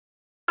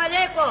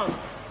Assalamualaikum.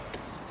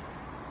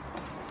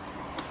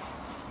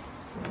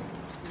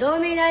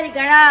 Dominant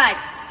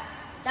garage.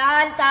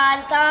 Tal,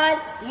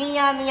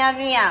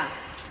 Mia.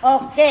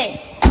 Okay.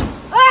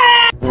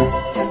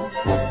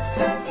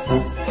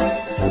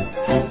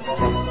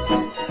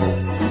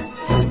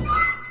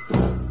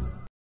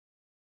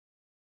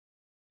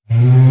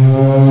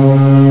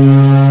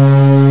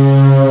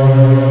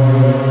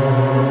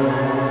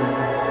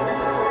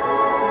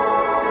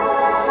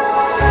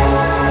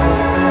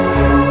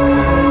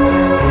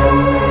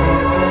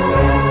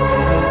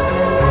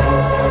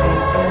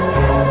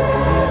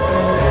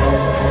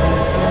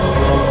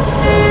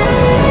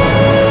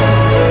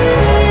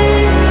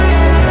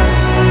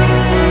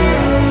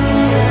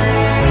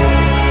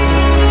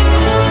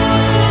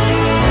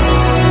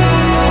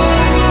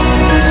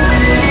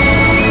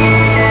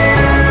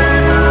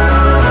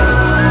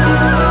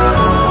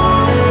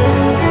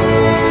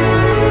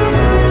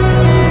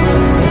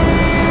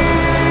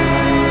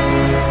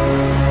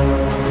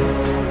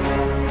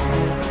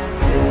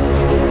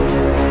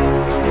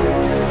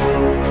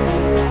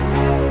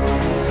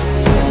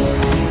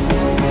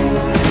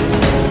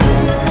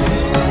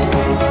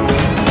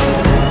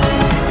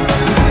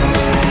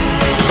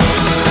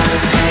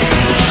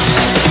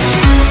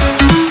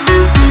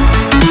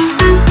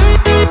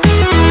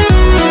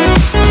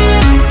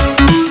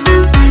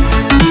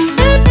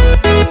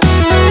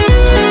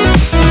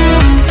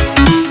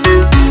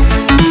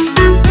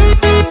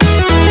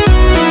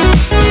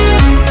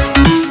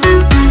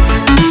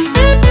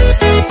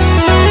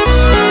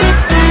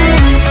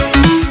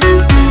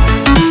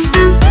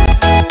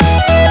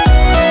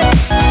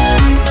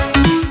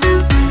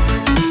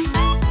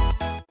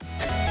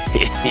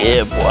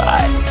 Yeah,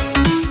 boy.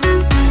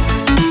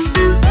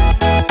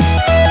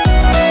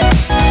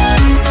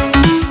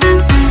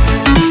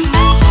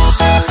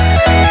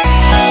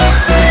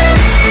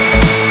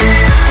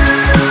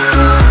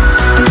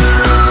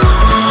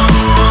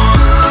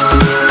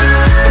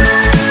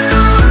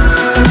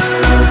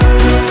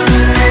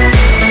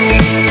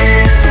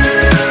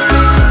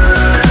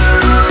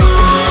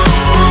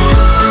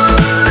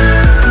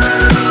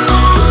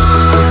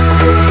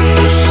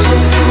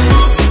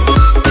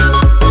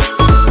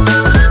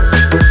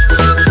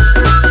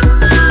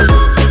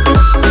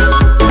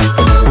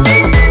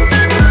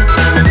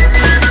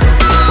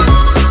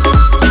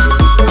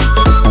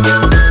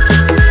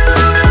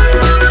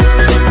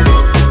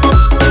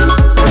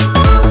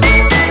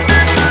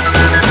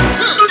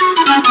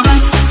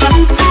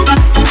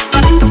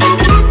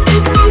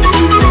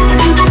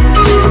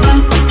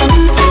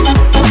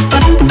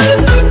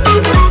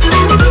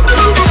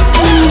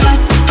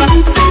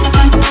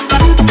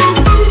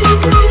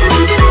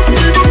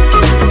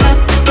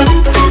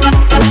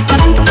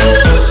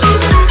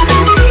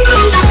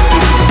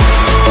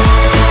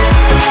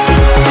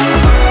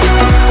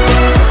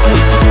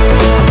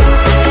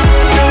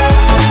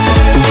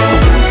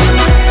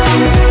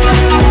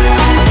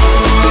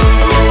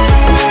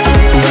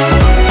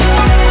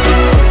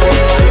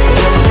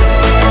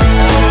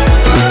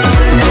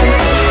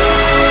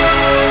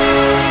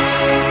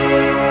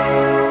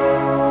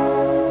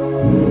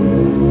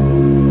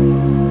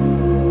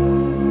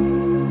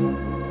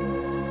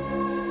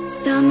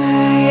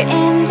 Summer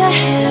in the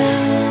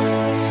hills,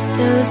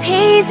 those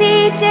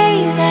hazy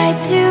days I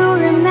do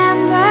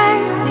remember.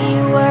 We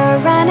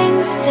were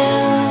running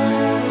still,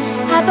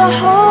 had the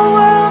whole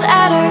world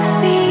at our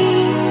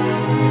feet,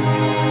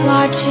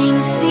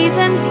 watching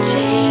seasons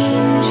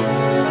change.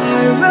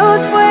 Our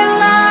roads were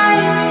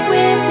lined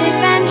with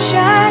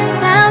adventure,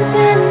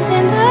 mountains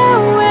in the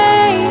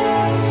way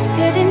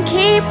couldn't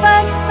keep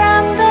us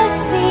from the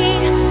sea.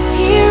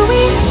 Here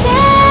we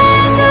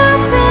stand,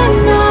 open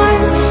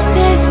arms.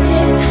 This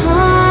is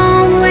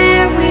home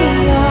where we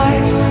are,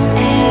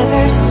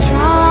 ever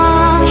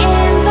strong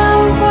in the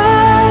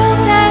world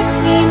that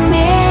we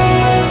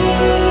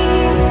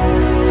made.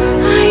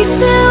 I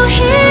still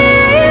hear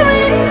you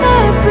in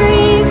the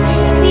breeze,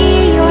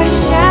 see your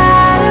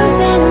shadows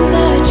in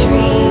the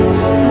trees,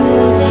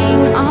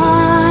 holding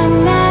on,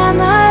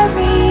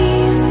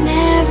 memories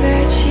never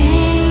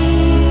change.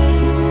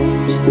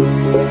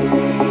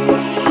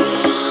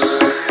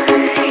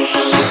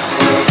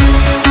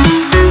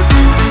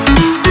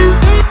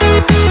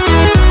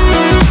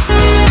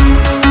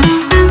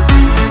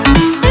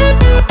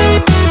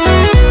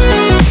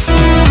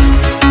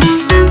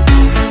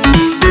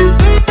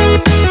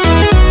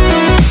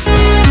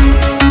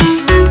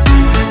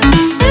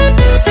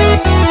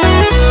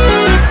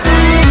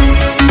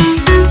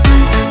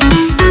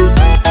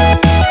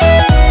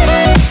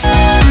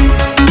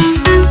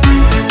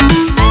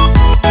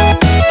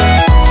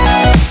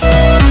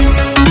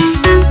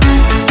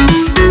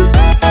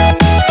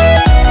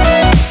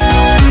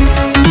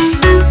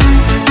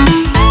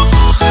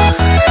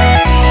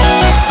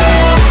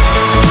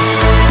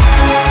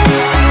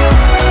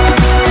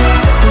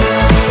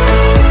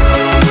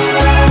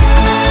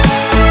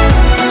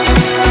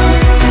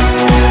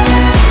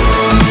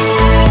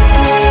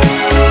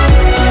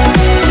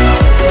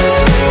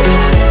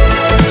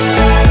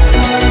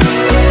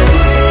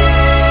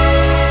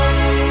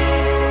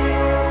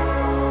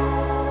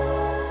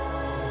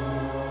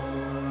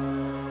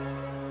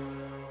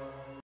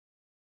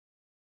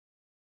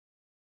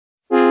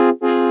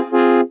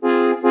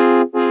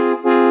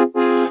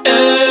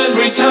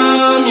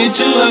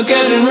 two are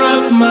getting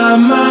rough. My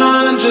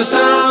mind just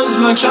sounds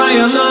like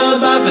Shia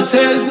LaBeouf. It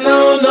says no,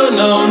 no,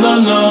 no, no,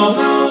 no.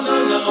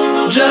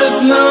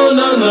 Just no,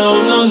 no, no,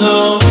 no, no.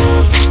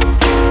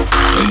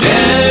 And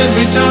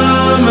every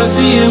time I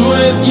see him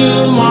with you,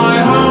 my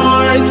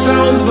heart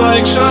sounds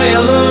like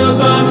Shia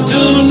LaBeouf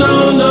too. No,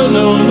 no,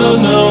 no, no,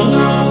 no.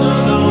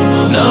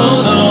 No,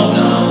 no,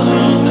 no,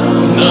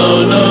 no,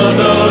 no,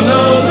 no, no.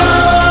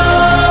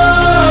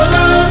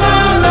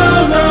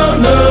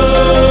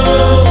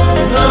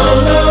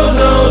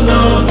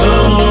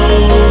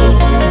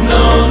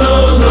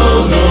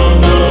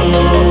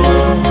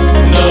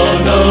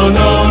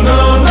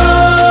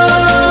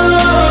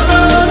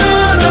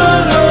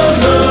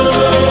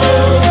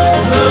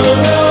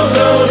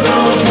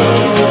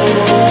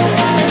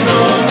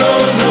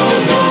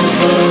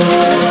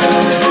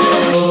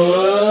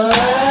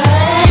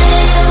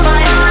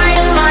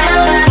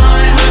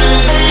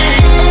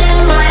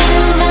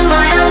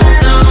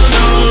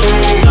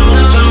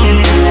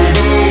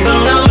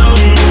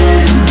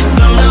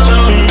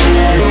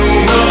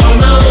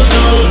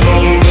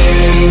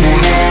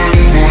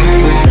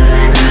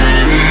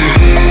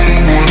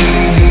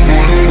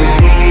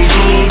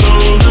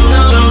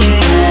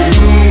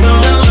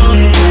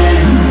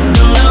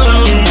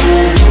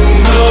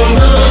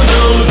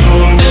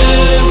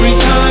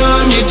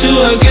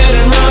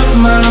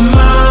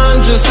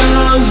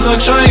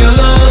 Like Shia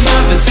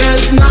LaBeouf, it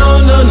says no,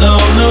 no, no,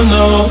 no,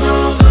 no.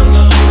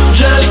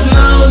 Just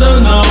no, no,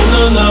 no,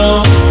 no, no.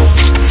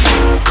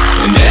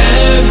 And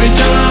every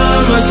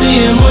time I see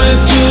him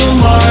with you,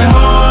 my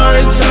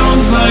heart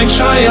sounds like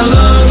Shia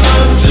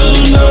LaBeouf too.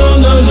 No,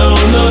 no, no,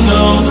 no,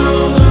 no.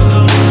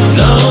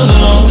 No,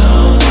 no.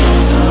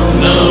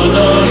 No,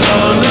 no, no,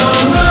 no,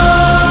 no.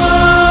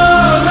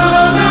 No, no,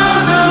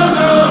 no,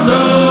 no,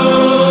 no.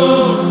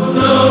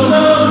 No,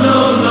 no, no,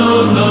 no,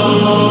 no.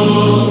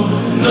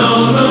 No,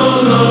 no.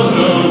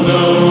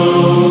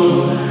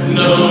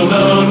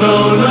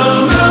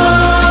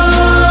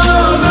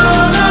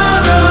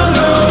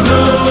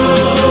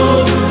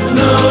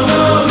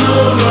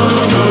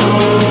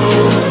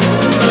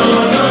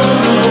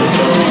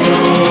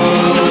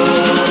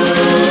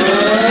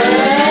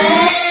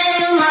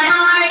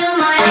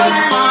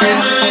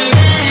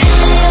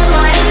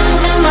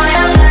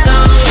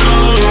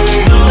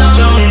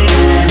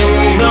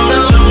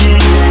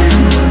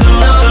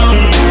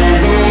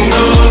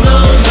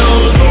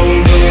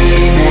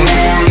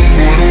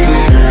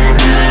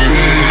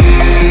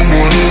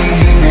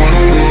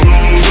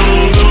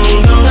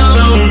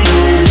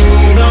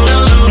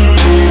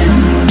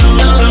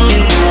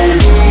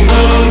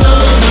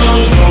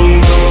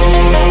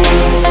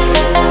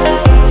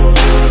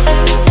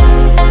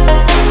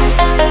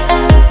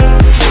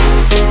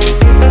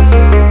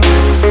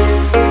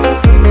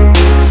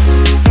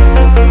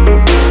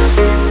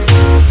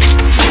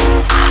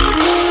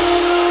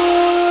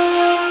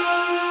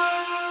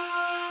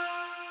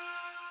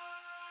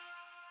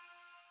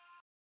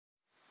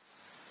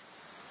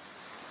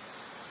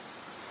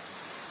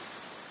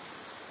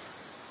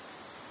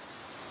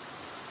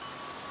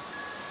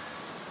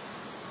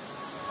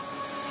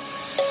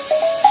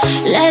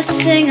 Let's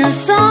sing a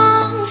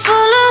song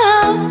full of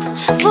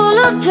hope, full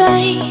of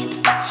pain.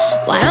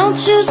 Why don't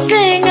you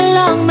sing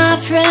along, my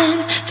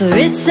friend? For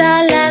it's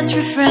our last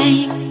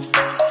refrain.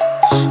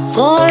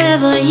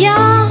 Forever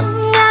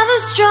young, ever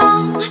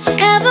strong,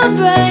 ever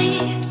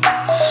brave.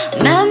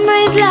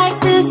 Memories like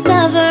this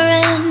never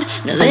end.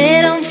 No,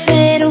 they don't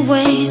fade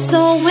away.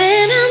 So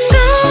when I'm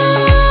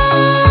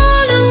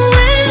gone, and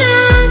when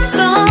I'm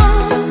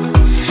gone,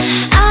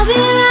 I'll be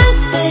right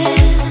there,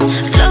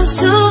 close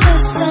to the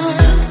sun.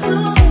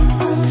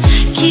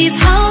 Keep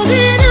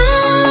holding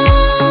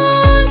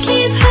on,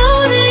 keep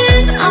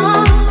holding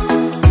on,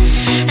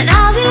 and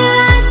I'll be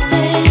right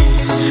there,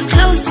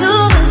 close to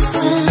the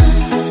sun,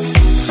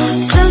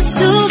 close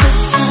to the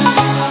sun.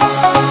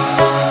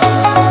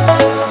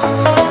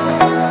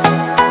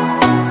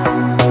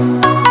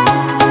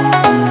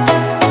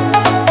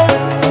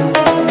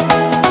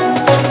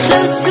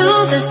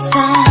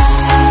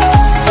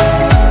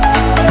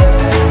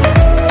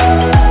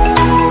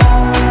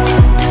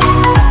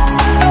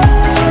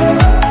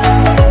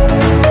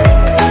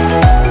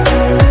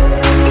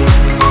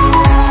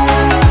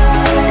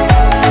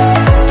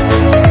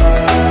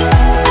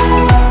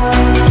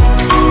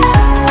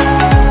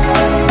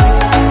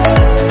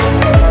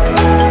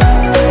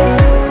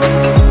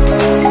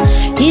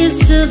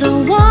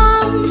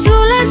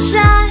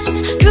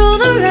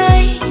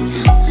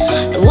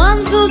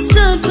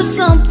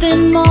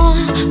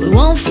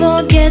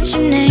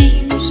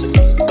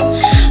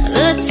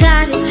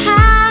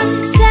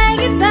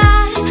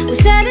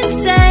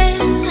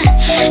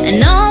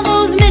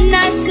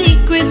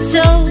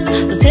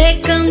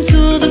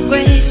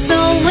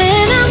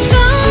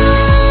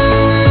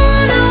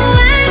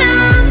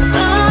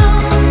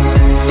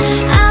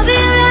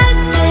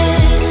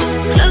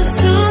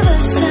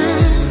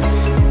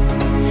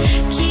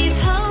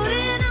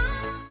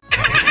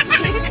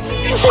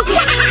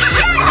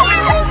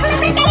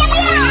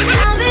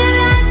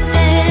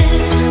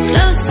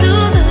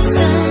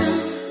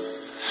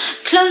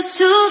 close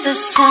to the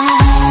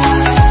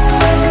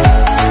sun.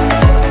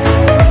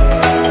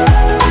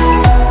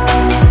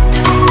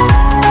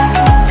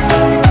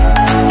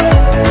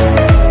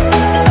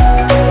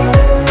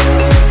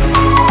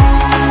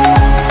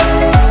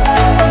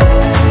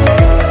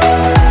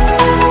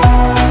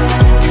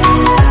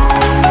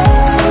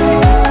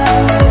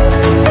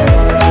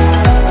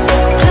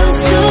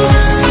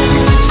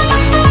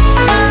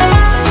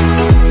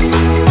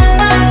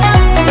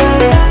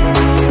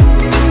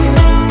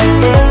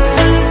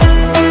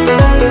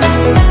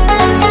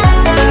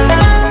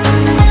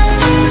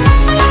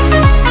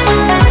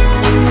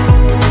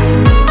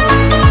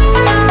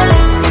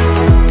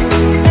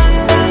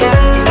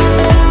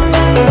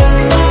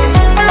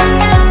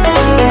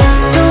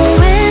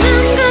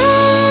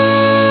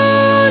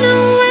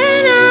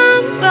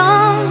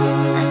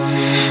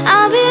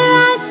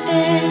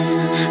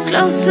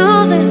 Close to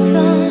the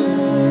sun.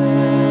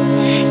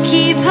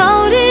 Keep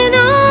holding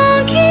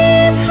on,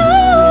 keep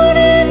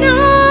holding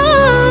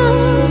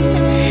on,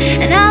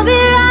 and I'll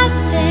be right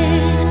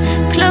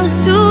there. Close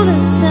to the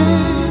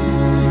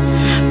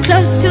sun,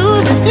 close to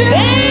the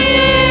sun.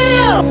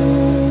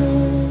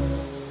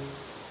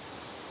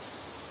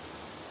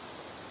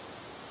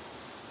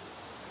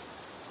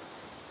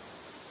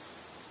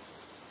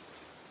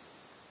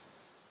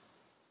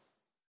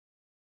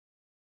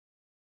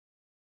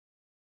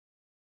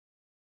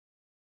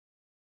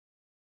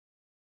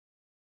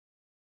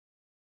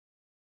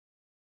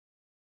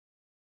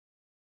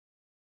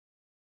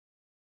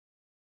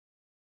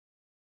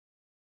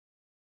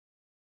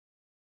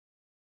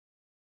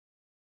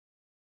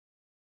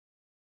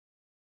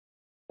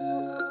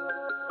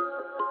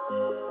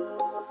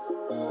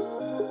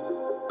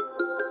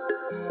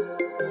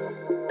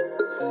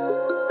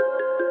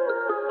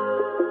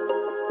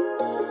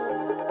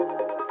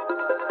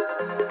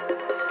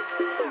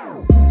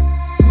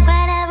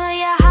 Whenever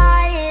your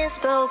heart is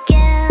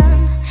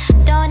broken,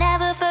 don't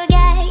ever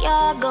forget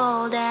you're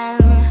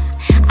golden.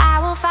 I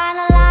will find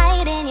a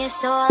light in your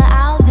soul,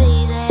 I'll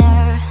be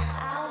there.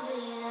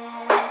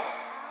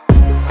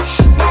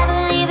 Never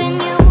leaving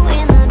you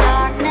in the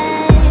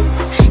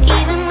darkness,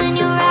 even when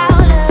you're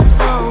out of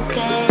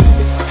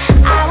focus.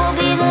 I will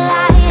be the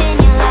light in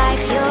your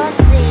life, you'll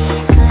see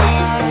it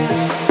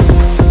clear.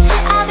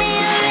 I'll be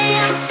your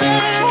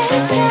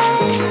inspiration.